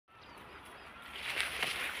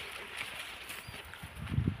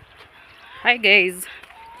Hi guys,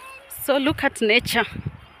 so look at nature.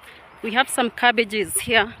 We have some cabbages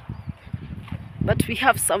here, but we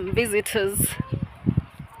have some visitors.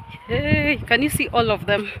 Hey, can you see all of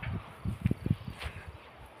them?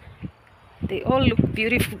 They all look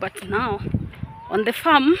beautiful, but now on the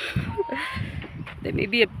farm they may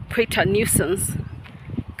be quite a nuisance.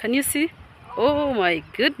 Can you see? Oh my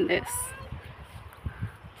goodness,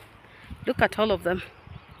 look at all of them.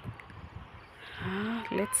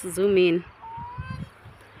 Let's zoom in.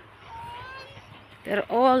 They're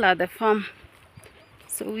all at the farm.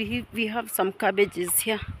 So we have some cabbages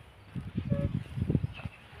here.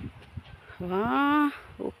 Wow,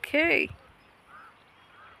 okay.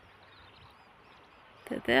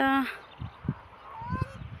 They're there.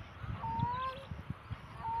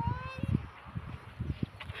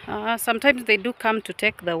 Sometimes they do come to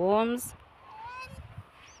take the worms.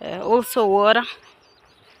 Also water.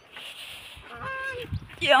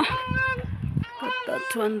 Yeah, got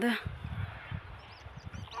that one there.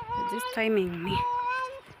 They're just timing me.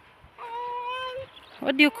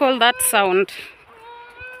 What do you call that sound?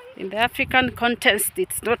 In the African context,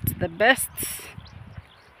 it's not the best,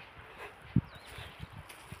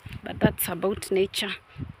 but that's about nature.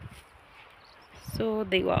 So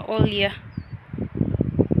they were all here.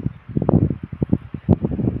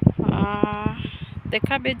 The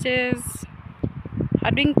cabbages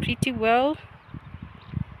are doing pretty well.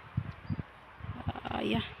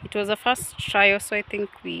 Yeah, it was a first trial, so I think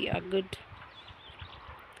we are good.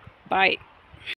 Bye.